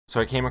So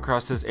I came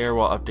across this error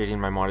while updating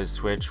my modded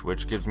Switch,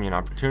 which gives me an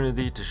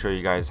opportunity to show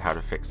you guys how to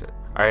fix it.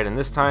 Alright, and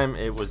this time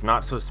it was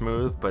not so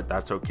smooth, but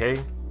that's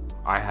okay.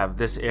 I have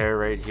this error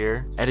right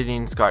here.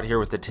 Editing Scott here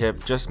with the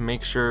tip, just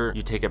make sure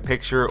you take a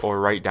picture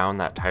or write down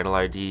that title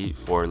ID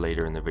for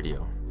later in the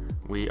video.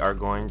 We are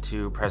going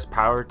to press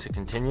power to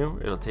continue.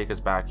 It'll take us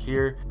back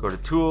here. Go to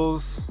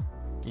tools,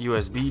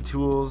 USB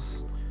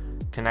tools,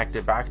 connect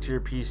it back to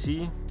your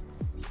PC,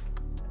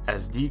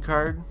 SD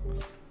card,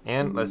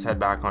 and let's head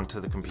back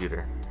onto the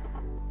computer.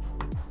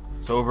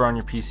 So over on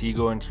your PC,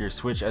 go into your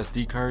Switch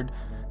SD card,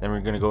 then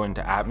we're going to go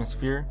into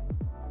Atmosphere,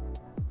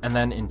 and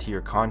then into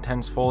your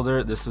contents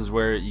folder. This is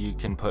where you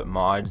can put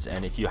mods,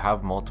 and if you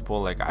have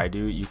multiple like I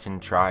do, you can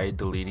try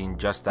deleting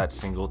just that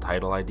single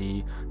title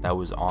ID that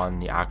was on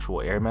the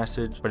actual error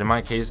message. But in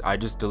my case, I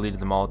just deleted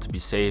them all to be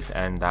safe,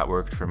 and that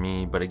worked for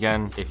me. But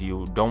again, if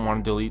you don't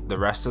want to delete the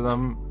rest of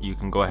them, you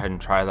can go ahead and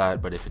try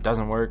that. But if it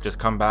doesn't work, just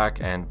come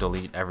back and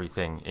delete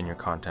everything in your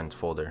contents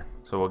folder.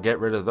 So we'll get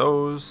rid of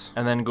those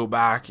and then go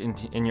back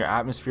in your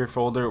Atmosphere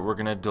folder. We're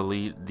gonna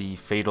delete the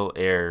fatal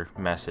error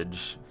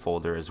message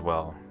folder as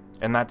well.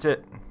 And that's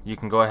it. You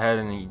can go ahead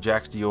and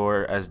eject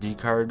your SD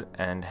card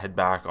and head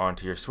back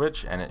onto your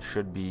Switch, and it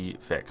should be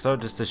fixed. So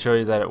just to show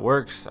you that it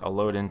works, I'll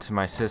load into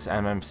my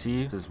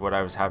sysMMC. This is what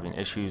I was having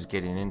issues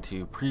getting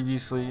into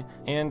previously,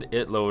 and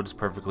it loads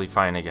perfectly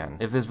fine again.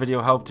 If this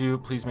video helped you,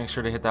 please make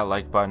sure to hit that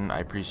like button. I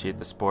appreciate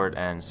the support,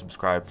 and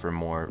subscribe for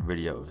more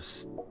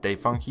videos. Stay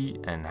funky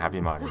and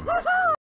happy modding.